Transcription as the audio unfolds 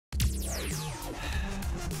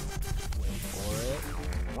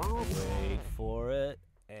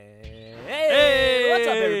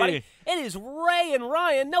is Ray and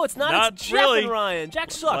Ryan. No, it's not. Not it's really. Geoff and Ryan.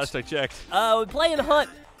 Jack sucks. Last I checked. We play in Hunt.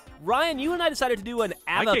 Ryan, you and I decided to do an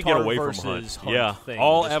Avatar I can't get away versus from Hunt. Hunt thing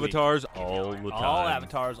all this avatars week. all the time. All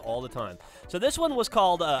avatars all the time. So this one was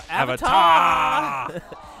called Avatar. Avatar!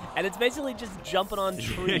 And it's basically just jumping on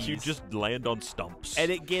trees. You just land on stumps.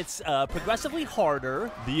 And it gets progressively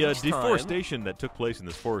harder. The each deforestation that took place in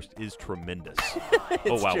this forest is tremendous.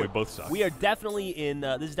 Oh, wow, true. we both suck. We are definitely in,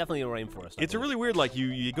 this is definitely a rainforest. It's a really weird, like,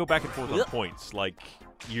 you go back and forth on points. Like,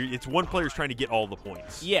 it's one player's trying to get all the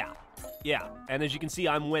points. Yeah. Yeah. And as you can see,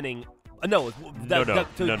 I'm winning. You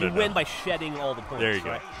win by shedding all the points. There you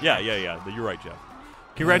go. Right? Yeah. You're right, Geoff.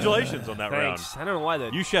 Congratulations on that Thanks. round. I don't know why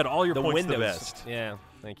You shed all your points windows. the best. Yeah,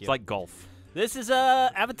 thank you. It's like golf. This is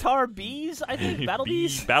Avatar Bees, I think. Battle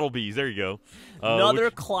Bees? Battle Bees, there you go.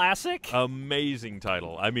 Another classic. Amazing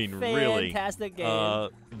title. I mean, really. Fantastic game.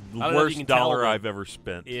 Worst dollar I've ever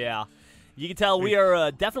spent. Yeah. You can tell we are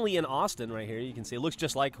definitely in Austin right here. You can see it looks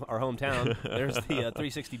just like our hometown. There's the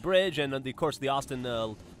 360 bridge and, of course, the Austin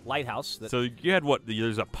lighthouse. So you had what?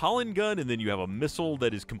 There's a pollen gun, and then you have a missile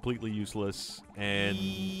that is completely useless. And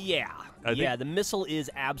yeah. The missile is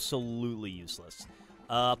absolutely useless.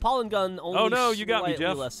 Pollen gun only Oh, no, you got me, slightly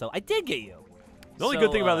Geoff. less so. I did get you. The only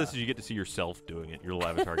good thing about this is you get to see yourself doing it. You're a little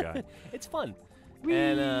avatar guy. It's fun.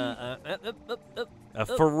 And a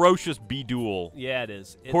ferocious bee duel. yeah, it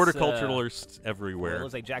is. It's, Horticulturalists everywhere. Well, it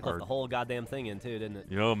looks like Jack left the whole goddamn thing in too, didn't it?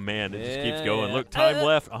 Oh man, it just keeps going. Look, time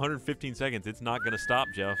left, 115 seconds. It's not going to stop,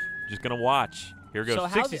 Geoff. Just going to watch. Here goes. So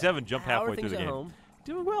 67. Jump halfway through the game. Home?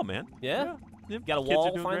 Doing well, man. Yeah. Yep. Got a Kids are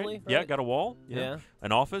wall doing finally. great. Yeah, right? got a wall. Yeah.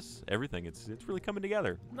 An office. Everything. It's really coming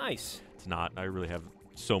together. Nice. It's not. I really have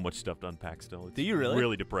so much stuff to unpack still. It's Do you really?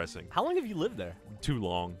 Really depressing. How long have you lived there? Too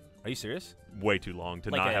long. Are you serious? Way too long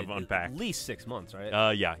to Like not have unpacked. At least 6 months,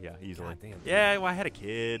 right? Yeah, easily. God damn, yeah, well, I had a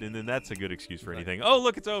kid, and then that's a good excuse for anything. Oh,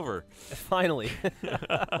 look, it's over. Finally.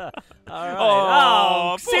 All right.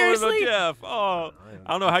 Oh, seriously? Geoff. Oh,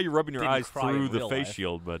 I don't know how you're rubbing your eyes through the face life.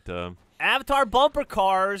 shield, but Avatar bumper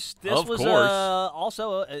cars. This Of was course.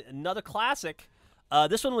 also another classic.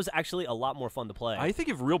 This one was actually a lot more fun to play. I think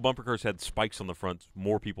if real bumper cars had spikes on the front,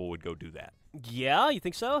 more people would go do that. Yeah, you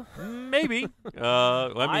think so? Maybe. I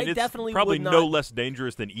mean, it's definitely probably would not. no less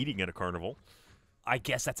dangerous than eating at a carnival. I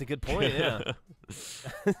guess that's a good point. Yeah.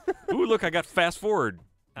 Ooh, look, I got fast forward.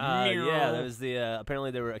 Yeah, there was the.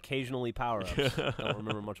 Apparently, there were occasionally power-ups. Don't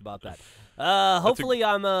remember much about that. Hopefully,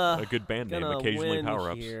 I'm a good band name. gonna Occasionally win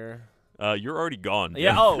power-ups. here. You're already gone.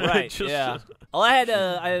 Yeah. Oh, right. Just- yeah. Well, I had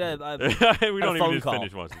a we don't phone even need call. to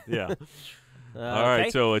finish once. Yeah. All right. okay.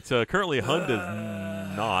 So it's currently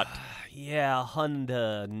Honda's not. Yeah,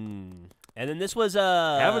 Honda. And then this was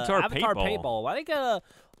Avatar Paintball. I think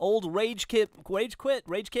old Rage Kid. Yeah, Rage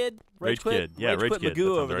Kid. Magoo That sounds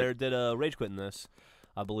over right. there did a Rage Quit in this,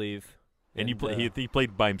 I believe. And he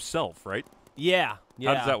played by himself, right? Yeah.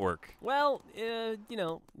 How does that work? Well, you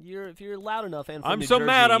know, if you're loud enough and from I'm New so Jersey,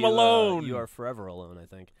 mad I'm you, alone. You are forever alone, I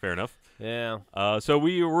think. Fair enough. Yeah. So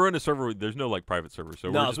we're in a server. There's no like private server, so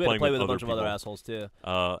we're just we had to playing play with a other bunch people. of other assholes too.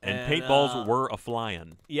 And paintballs were a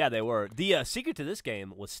flying. Yeah, they were. The secret to this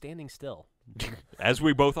game was standing still. As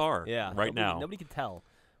we both are. Yeah. Right now. Nobody could tell.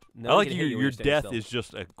 I like Nobody could hit you when your you're standing death still. is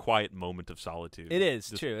just a quiet moment of solitude. It is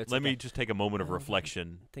Just true. It's let like me just take a moment of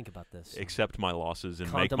reflection, think about this. accept my losses, and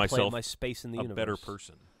make Contemplate myself my space in the a universe. better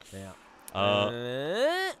person. Yeah.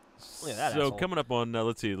 Look at that So asshole. coming up on,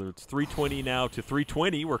 let's see, it's 320 now to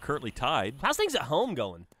 320. We're currently tied. How's things at home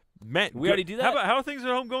going? Matt, We already do that? How are things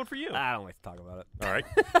at home going for you? I don't like to talk about it. All right.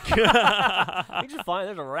 Things are fine.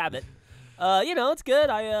 There's a rabbit. You know, it's good.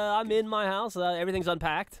 I'm in my house. Everything's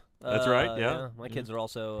unpacked. That's right, yeah. My kids are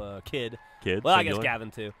also Kids. well, I guess singular.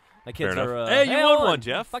 Gavin too. My kids Fair are. enough. Hey, you won hold one, on.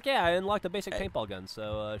 Geoff. Fuck yeah! I unlocked a basic paintball gun,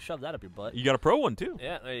 so shove that up your butt. You got a pro one too.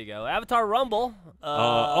 Yeah, there you go. Avatar Rumble.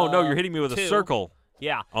 Oh no, you're hitting me with 2. a circle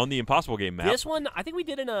Yeah. on the Impossible Game map. This one, I think we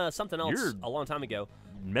did in something else You're- a long time ago.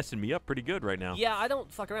 Messing me up pretty good right now. Yeah, I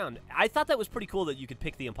don't fuck around. I thought that was pretty cool that you could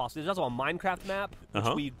pick the imposter. There's also a Minecraft map, which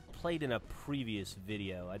we played in a previous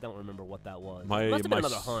video. I don't remember what that was. It must have been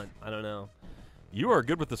another hunt. I don't know. You are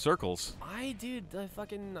good with the circles. I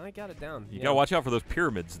got it down. You gotta watch out for those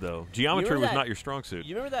pyramids, though. Geometry was not your strong suit.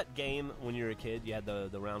 You remember that game when you were a kid? You had the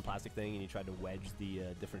round plastic thing, and you tried to wedge the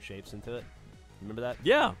different shapes into it. Remember that?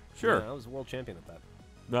 Yeah, sure. Yeah, I was a world champion at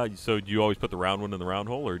that. So do you always put the round one in the round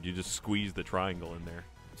hole, or do you just squeeze the triangle in there?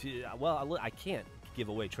 Well, I can't give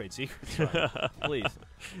away trade secrets. Please.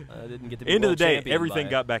 I didn't get to be End of the world day, champion everything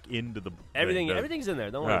by got back into the everything's in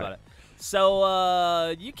there. Don't worry All about it.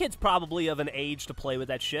 So, you kids probably of an age to play with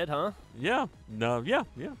that shit, huh? Yeah. No. Yeah.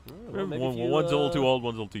 Yeah. Well, maybe if you, one's a little too old,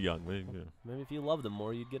 one's a little too young. Maybe if you loved them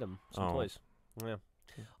more, you'd get them some toys. Yeah.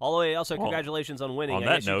 All the way. Also, congratulations on winning. On I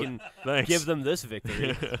that guess note, you can thanks. give them this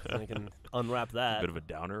victory. I can unwrap that. Bit of a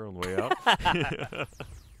downer on the way out.